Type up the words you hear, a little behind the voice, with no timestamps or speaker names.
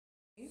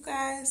You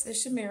guys,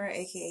 it's Shamira,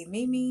 aka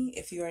Mimi.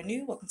 If you are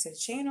new, welcome to the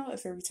channel.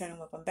 If you're returning,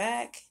 welcome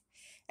back.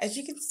 As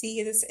you can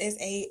see, this is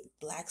a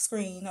black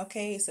screen,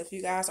 okay? So if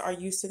you guys are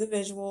used to the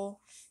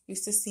visual,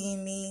 used to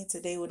seeing me,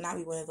 today will not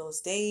be one of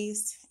those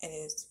days. It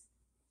is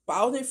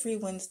Wilder Free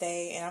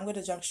Wednesday, and I'm going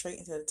to jump straight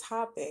into the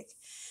topic.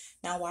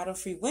 Now, Wilder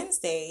Free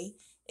Wednesday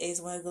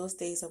is one of those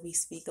days that we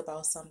speak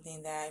about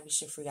something that we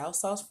should free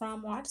ourselves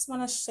from, or I just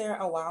want to share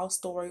a wild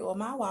story or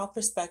my wild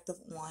perspective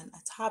on a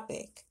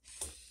topic.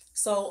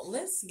 So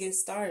let's get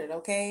started,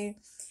 okay?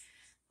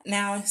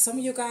 Now, some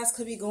of you guys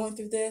could be going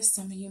through this,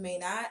 some of you may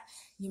not.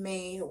 You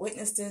may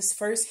witness this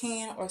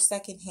firsthand or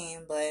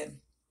secondhand, but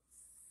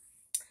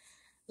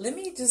let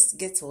me just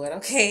get to it,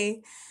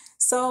 okay?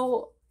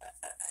 So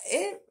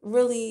it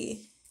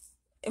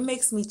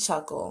makes me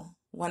chuckle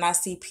when I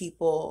see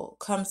people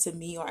come to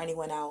me or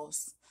anyone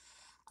else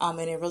in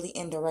a really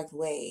indirect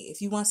way.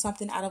 If you want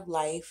something out of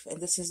life,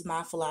 and this is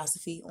my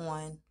philosophy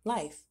on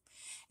life,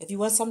 if you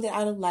want something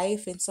out of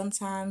life, and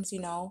sometimes,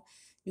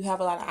 you have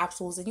a lot of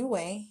obstacles in your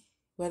way,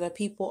 whether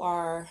people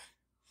are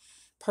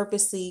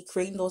purposely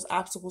creating those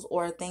obstacles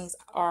or things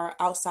are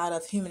outside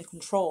of human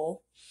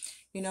control,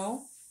 you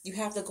know, you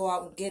have to go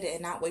out and get it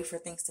and not wait for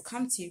things to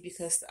come to you,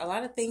 because a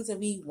lot of things that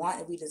we want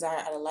and we desire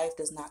out of life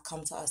does not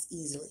come to us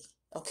easily.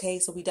 Okay,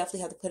 so we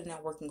definitely have to put in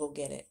that work and go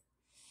get it.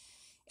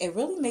 It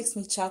really makes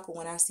me chuckle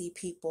when I see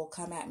people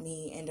come at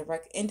me in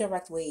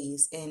indirect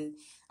ways, and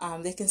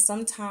they can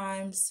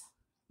sometimes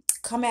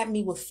come at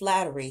me with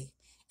flattery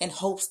in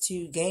hopes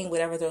to gain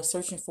whatever they're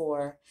searching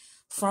for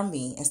from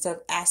me instead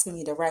of asking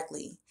me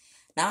directly.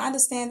 Now, I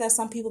understand that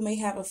some people may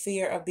have a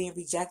fear of being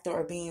rejected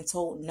or being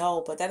told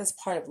no, but that is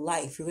part of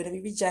life. You're going to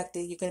be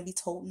rejected. You're going to be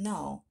told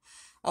no.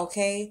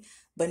 Okay?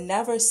 But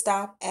never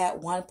stop at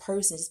one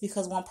person. Just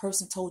because one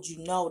person told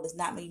you no does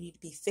not mean you need to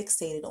be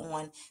fixated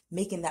on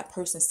making that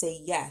person say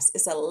yes.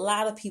 It's a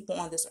lot of people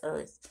on this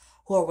earth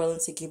who are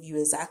willing to give you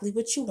exactly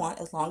what you want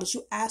as long as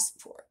you ask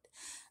for it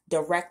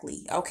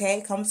directly.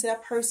 Okay? Come to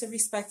that person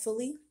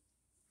respectfully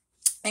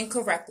and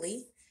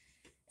correctly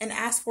and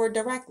ask for it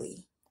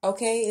directly.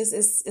 Okay,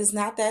 it's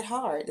not that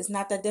hard. It's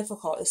not that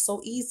difficult. It's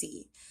so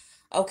easy.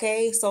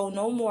 Okay, so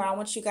no more. I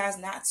want you guys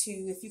not to,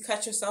 if you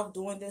catch yourself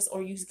doing this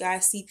or you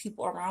guys see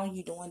people around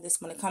you doing this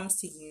when it comes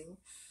to you,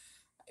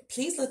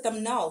 please let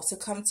them know to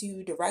come to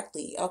you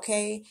directly.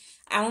 Okay,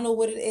 I don't know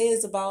what it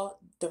is about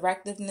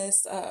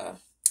directiveness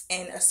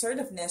and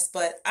assertiveness,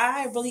 but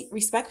I really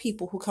respect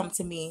people who come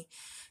to me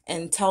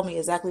and tell me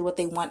exactly what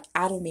they want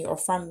out of me or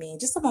from me.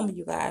 Just a moment,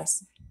 you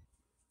guys.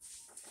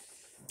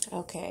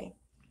 Okay.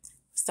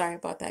 Sorry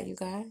about that, you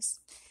guys.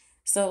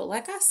 So,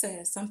 like I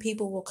said, some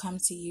people will come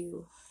to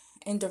you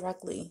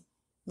indirectly.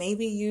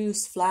 Maybe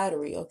use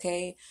flattery,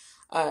 okay?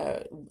 Uh,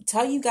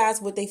 Tell you guys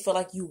what they feel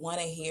like you want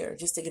to hear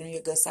just to get on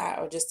your good side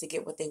or just to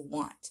get what they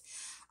want.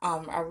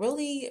 A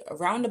really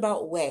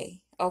roundabout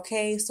way,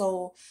 okay?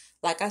 So,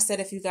 like I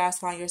said, if you guys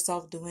find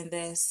yourself doing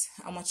this,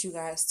 I want you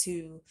guys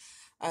to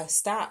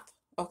stop,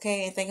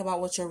 okay? And think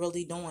about what you're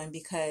really doing,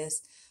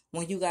 because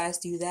when you guys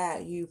do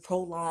that, you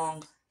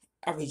prolong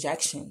a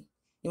rejection.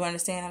 You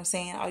understand what I'm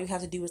saying? All you have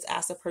to do is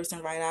ask the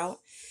person right out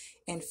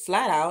and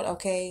flat out,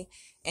 okay?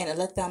 And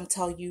let them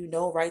tell you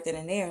no right then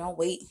and there. Don't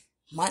wait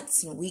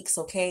months and weeks,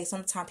 okay?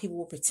 Sometimes people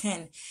will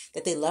pretend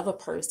that they love a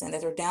person,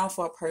 that they're down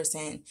for a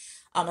person,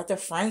 that they're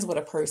friends with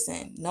a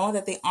person, knowing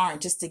that they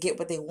aren't, just to get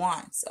what they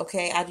want,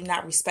 okay? I do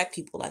not respect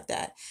people like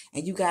that.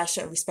 And you guys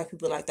shouldn't respect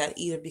people like that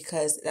either,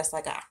 because that's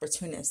like an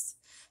opportunist.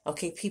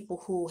 Okay,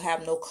 people who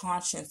have no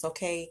conscience,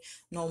 okay,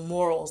 no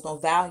morals, no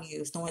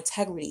values, no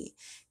integrity.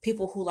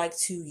 People who like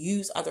to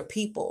use other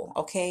people,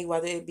 okay,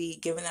 whether it be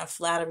giving them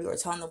flattery or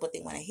telling them what they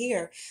want to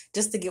hear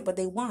just to get what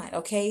they want,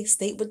 okay?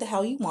 State what the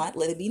hell you want,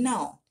 let it be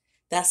known.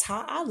 That's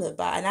how I live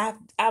by, and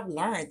I've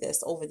learned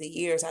this over the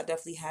years. I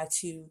definitely had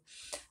to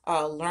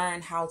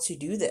learn how to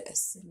do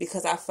this,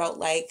 because I felt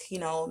like,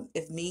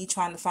 if me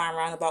trying to find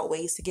roundabout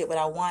ways to get what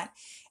I want,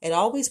 it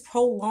always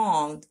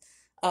prolonged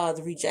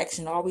the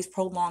rejection, always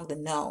prolonged the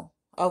no.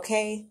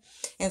 Okay.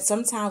 And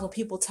sometimes when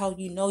people tell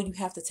you no, you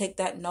have to take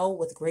that no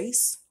with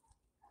grace.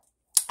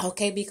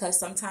 Okay. Because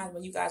sometimes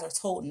when you guys are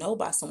told no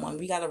by someone,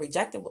 we got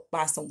rejected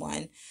by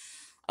someone,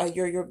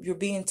 you're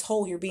being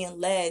told, you're being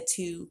led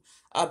to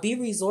be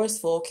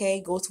resourceful. Okay.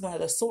 Go to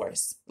another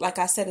source. Like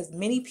I said, there's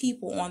many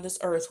people on this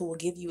earth who will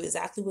give you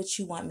exactly what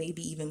you want,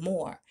 maybe even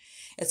more.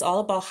 It's all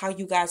about how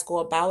you guys go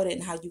about it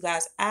and how you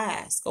guys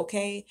ask.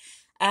 Okay.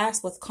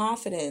 Ask with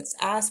confidence.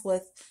 Ask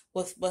with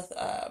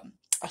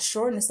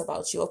assuredness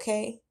about you.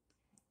 Okay.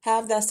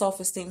 Have that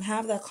self-esteem.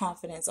 Have that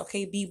confidence.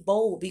 Okay. Be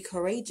bold. Be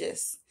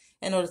courageous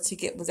in order to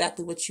get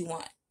exactly what you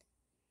want.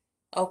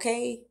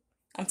 Okay.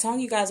 I'm telling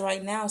you guys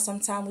right now,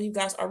 sometimes when you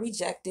guys are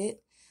rejected,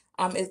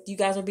 if you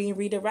guys are being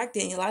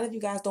redirected, and a lot of you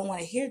guys don't want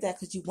to hear that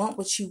because you want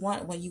what you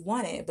want when you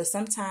want it. But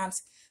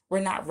sometimes we're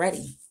not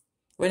ready.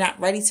 We're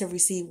not ready to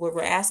receive what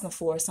we're asking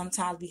for.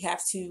 Sometimes we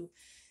have to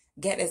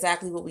get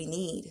exactly what we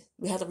need.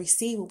 We have to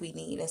receive what we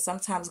need. And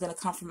sometimes it's going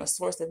to come from a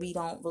source that we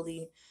don't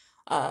really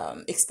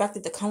expect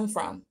it to come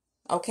from.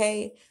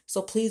 Okay,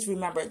 so please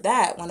remember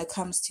that when it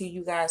comes to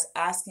you guys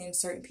asking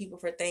certain people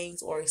for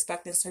things or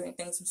expecting certain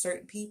things from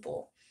certain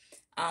people.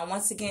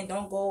 Once again,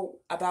 don't go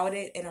about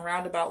it in a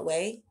roundabout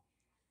way.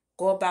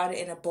 Go about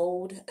it in a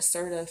bold,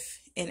 assertive,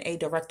 in a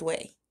direct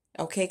way.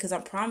 Okay, because I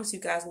promise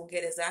you guys will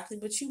get exactly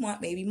what you want,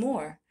 maybe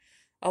more.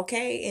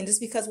 Okay, and just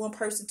because one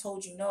person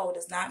told you no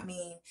does not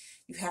mean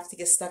you have to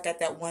get stuck at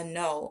that one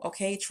no.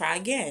 Okay, try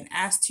again.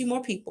 Ask two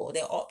more people.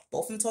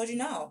 Both of them told you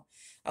no.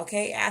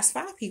 Okay, ask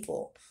five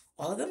people.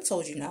 All of them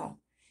told you no.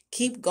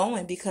 Keep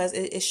going because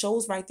it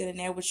shows right then and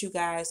there what you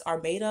guys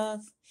are made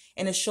of,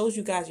 and it shows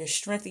you guys your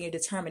strength and your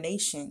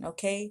determination.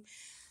 Okay,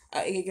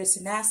 your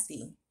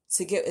tenacity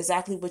to get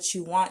exactly what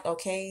you want.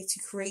 Okay, to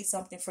create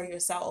something for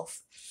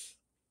yourself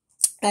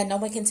that no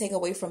one can take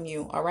away from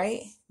you, all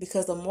right?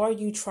 Because the more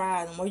you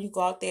try, the more you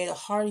go out there, the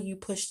harder you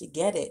push to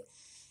get it.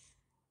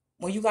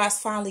 When you guys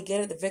finally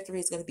get it, the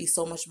victory is going to be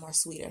so much more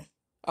sweeter.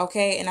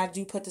 Okay, and I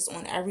do put this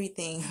on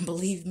everything,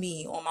 believe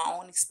me, on my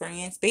own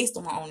experience, based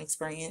on my own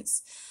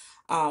experience,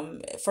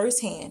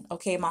 firsthand,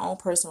 okay, my own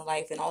personal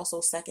life, and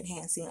also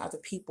secondhand seeing other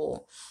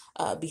people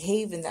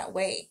behave in that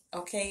way.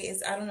 Okay,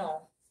 I don't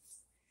know,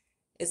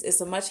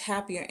 it's a much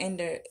happier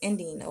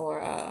ending, or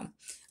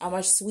a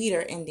much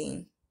sweeter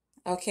ending.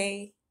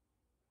 Okay,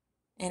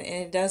 and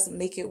it does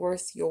make it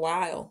worth your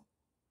while.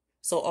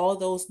 So all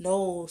those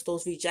no's,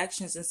 those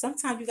rejections, and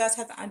sometimes you guys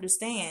have to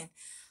understand,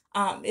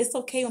 it's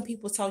okay when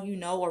people tell you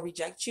no or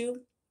reject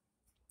you,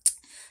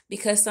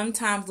 because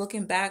sometimes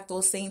looking back,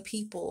 those same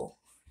people,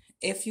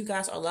 if you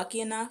guys are lucky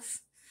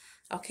enough,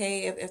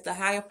 okay, if the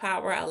higher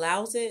power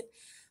allows it,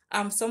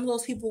 some of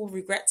those people will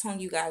regret telling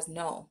you guys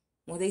no.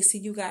 When they see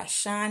you guys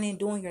shining,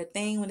 doing your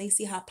thing, when they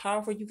see how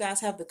powerful you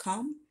guys have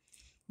become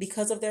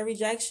because of their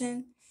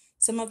rejection,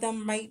 some of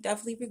them might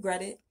definitely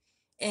regret it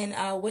and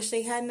wish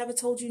they had never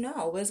told you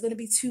no. But it's going to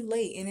be too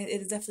late, and it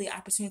is definitely an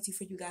opportunity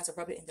for you guys to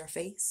rub it in their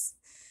face.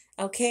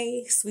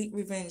 Okay, sweet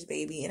revenge,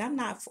 baby. And I'm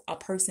not a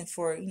person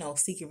for,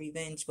 seeking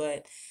revenge,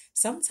 but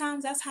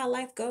sometimes that's how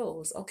life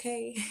goes.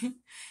 Okay,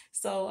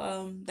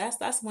 so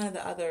that's one of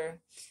the other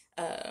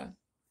uh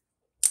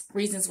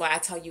reasons why I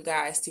tell you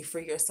guys to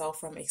free yourself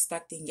from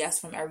expecting yes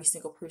from every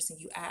single person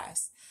you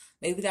ask.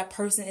 Maybe that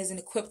person isn't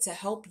equipped to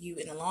help you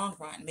in the long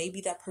run. Maybe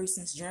that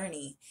person's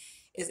journey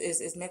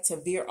is meant to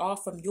veer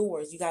off from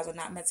yours. You guys are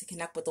not meant to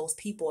connect with those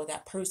people or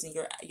that person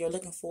you're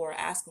looking for or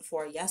asking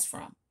for a yes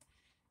from.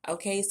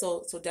 Okay,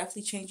 so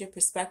definitely change your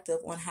perspective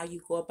on how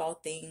you go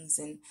about things,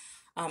 and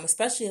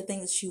especially the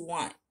things that you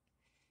want.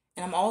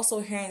 And I'm also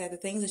hearing that the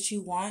things that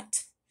you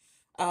want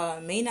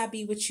may not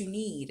be what you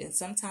need. And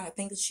sometimes the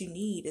thing that you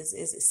need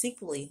is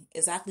secretly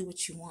exactly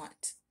what you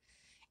want.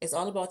 It's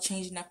all about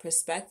changing that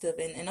perspective,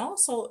 and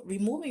also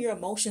removing your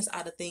emotions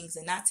out of things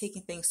and not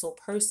taking things so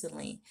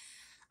personally.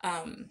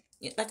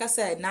 Like I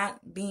said,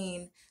 not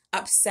being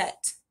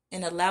upset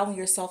and allowing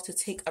yourself to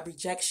take a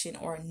rejection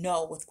or a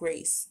no with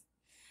grace.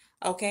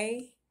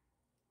 Okay?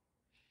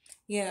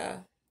 Yeah.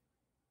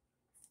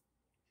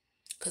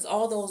 Because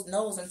all those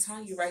no's, I'm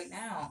telling you right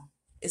now,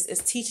 is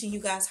teaching you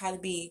guys how to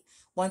be,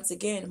 once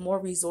again, more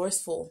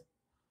resourceful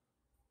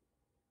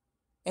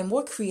and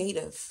more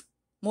creative,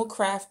 more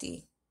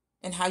crafty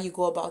in how you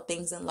go about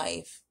things in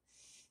life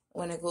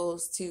when it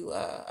goes to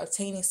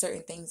obtaining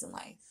certain things in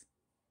life.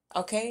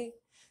 Okay?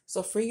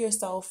 So free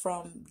yourself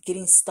from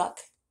getting stuck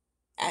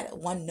at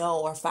one no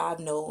or five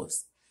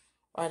no's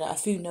or a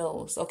few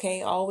no's.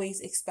 Okay?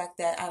 Always expect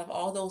that out of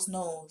all those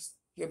no's,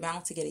 you're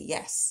bound to get a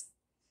yes.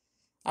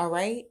 All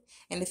right.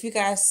 And if you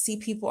guys see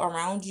people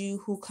around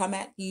you who come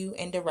at you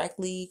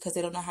indirectly because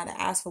they don't know how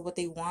to ask for what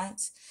they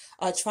want,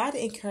 try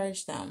to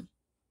encourage them.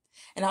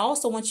 And I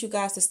also want you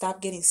guys to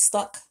stop getting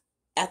stuck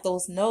at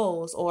those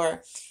no's,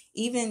 or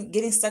even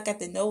getting stuck at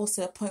the no's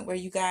to the point where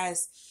you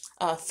guys,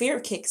 fear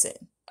kicks in.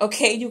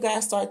 Okay, you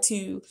guys start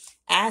to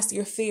ask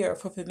your fear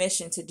for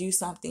permission to do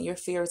something. Your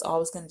fear is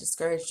always going to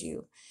discourage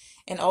you.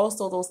 And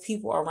also those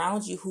people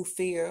around you who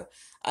fear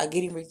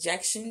getting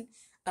rejection,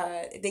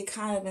 they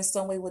kind of in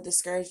some way will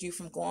discourage you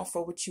from going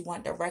for what you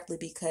want directly,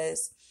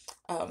 because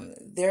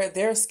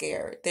they're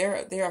scared.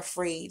 They're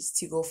afraid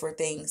to go for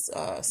things.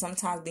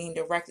 Sometimes being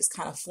direct is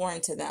kind of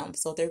foreign to them,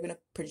 so they're gonna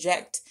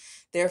project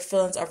their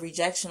feelings of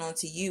rejection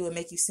onto you and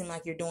make you seem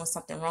like you're doing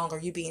something wrong, or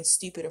you being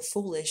stupid or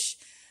foolish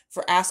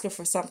for asking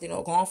for something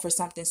or going for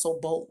something so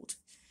bold.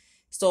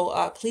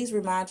 So please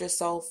remind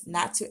yourself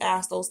not to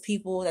ask those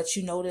people that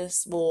you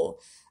notice who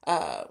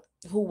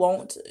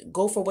won't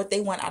go for what they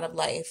want out of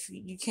life.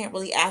 You can't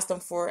really ask them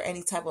for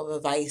any type of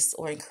advice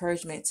or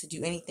encouragement to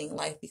do anything in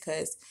life,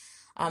 because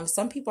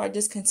some people are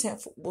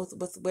discontent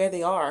with where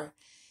they are.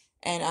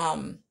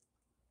 And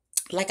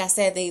like I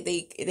said,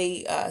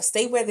 they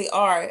stay where they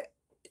are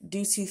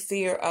due to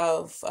fear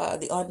of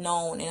the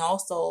unknown, and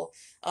also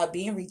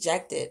being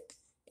rejected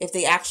if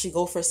they actually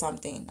go for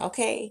something.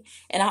 Okay.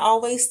 And I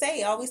always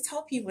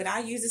tell people, and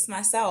I use this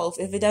myself,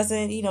 if it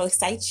doesn't,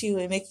 excite you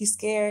and make you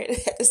scared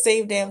at the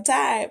same damn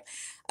time,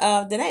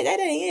 then that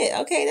ain't it.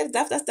 Okay.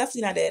 That's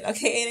definitely not it.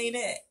 Okay. It ain't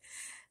it.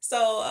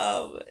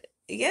 So,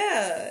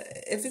 yeah,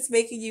 if it's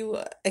making you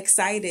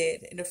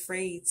excited and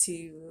afraid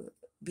to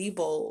be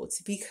bold,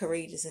 to be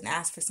courageous, and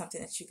ask for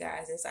something that you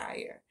guys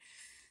desire,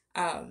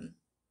 um,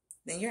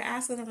 then you're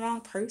asking the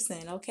wrong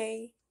person,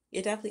 okay?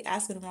 You're definitely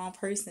asking the wrong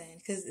person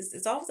because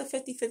it's always a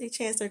 50-50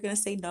 chance they're going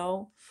to say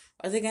no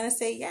or they're going to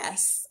say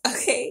yes,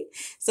 okay?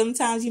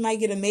 Sometimes you might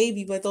get a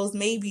maybe, but those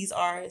maybes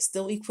are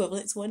still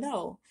equivalent to a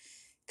no.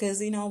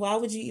 Because, why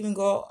would you even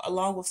go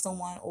along with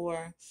someone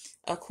or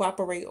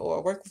cooperate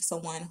or work with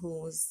someone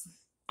who's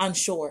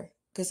unsure?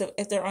 Because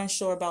if they're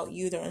unsure about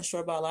you, they're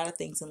unsure about a lot of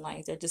things in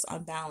life. They're just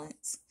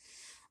unbalanced.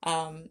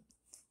 Um,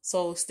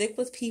 so stick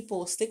with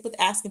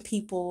asking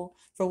people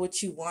for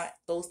what you want.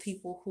 Those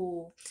people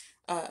who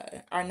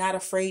are not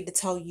afraid to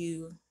tell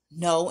you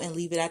no and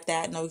leave it at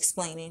that, no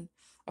explaining,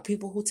 or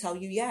people who tell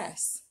you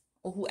yes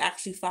or who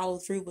actually follow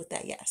through with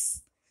that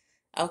yes.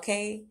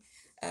 Okay?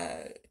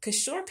 Because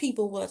sure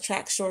people will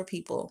attract sure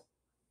people.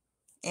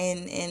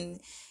 And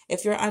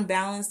if you're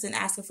unbalanced and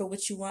asking for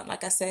what you want,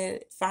 like I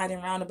said,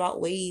 finding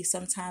roundabout ways,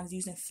 sometimes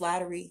using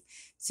flattery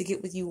to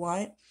get what you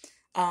want,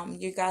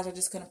 you guys are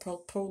just gonna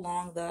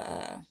prolong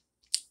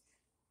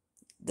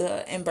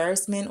the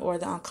embarrassment or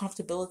the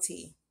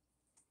uncomfortability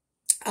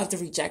of the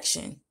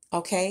rejection.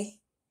 Okay,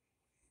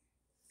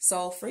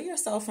 so free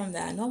yourself from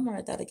that. No more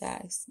of that,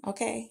 guys.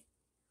 Okay.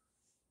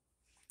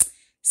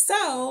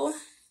 So,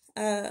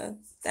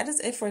 that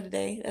is it for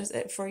today. That is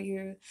it for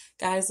you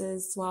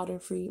guys' Wilder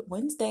Free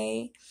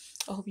Wednesday.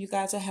 I hope you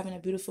guys are having a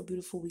beautiful,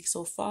 beautiful week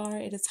so far.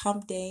 It is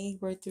hump day.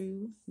 We're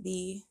through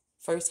the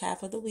first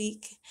half of the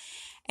week.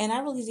 And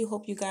I really do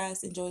hope you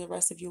guys enjoy the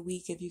rest of your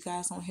week. If you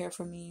guys don't hear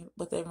from me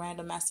with a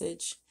random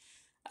message,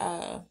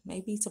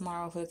 maybe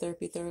tomorrow for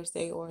Therapy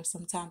Thursday or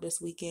sometime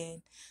this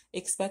weekend,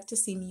 expect to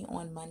see me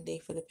on Monday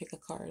for the pick a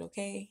card,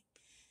 okay?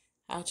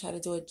 I'll try to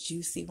do a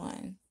juicy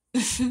one.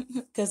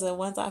 Because the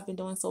ones I've been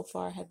doing so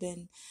far have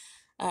been,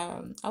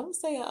 I would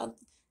say,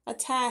 a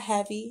tad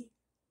heavy,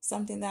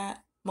 something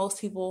that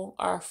most people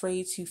are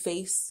afraid to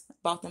face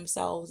about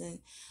themselves. And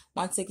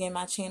once again,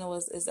 my channel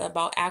is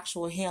about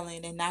actual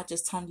healing and not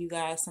just telling you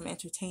guys some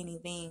entertaining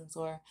things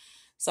or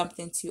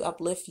something to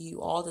uplift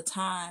you all the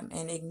time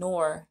and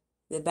ignore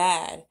the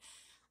bad.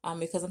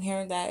 Because I'm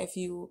hearing that if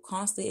you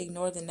constantly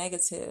ignore the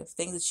negative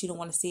things that you don't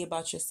want to see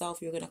about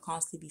yourself, you're going to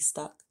constantly be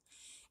stuck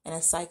in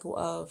a cycle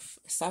of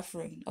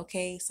suffering,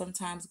 okay?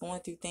 Sometimes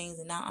going through things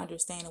and not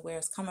understanding where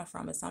it's coming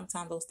from. And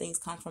sometimes those things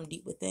come from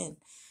deep within,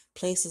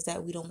 places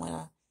that we don't want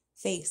to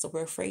face or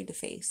we're afraid to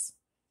face,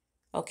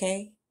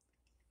 okay?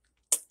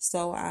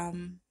 So,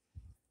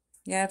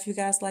 yeah, if you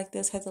guys like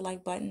this, hit the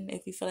like button.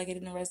 If you feel like it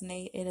didn't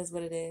resonate, it is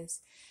what it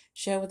is.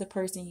 Share with a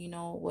person you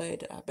know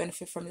would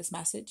benefit from this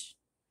message,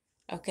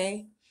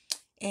 okay?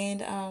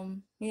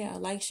 And, yeah,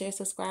 like, share,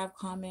 subscribe,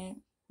 comment,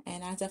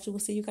 and I definitely will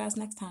see you guys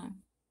next time.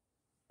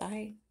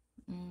 Bye.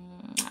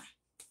 Mwah.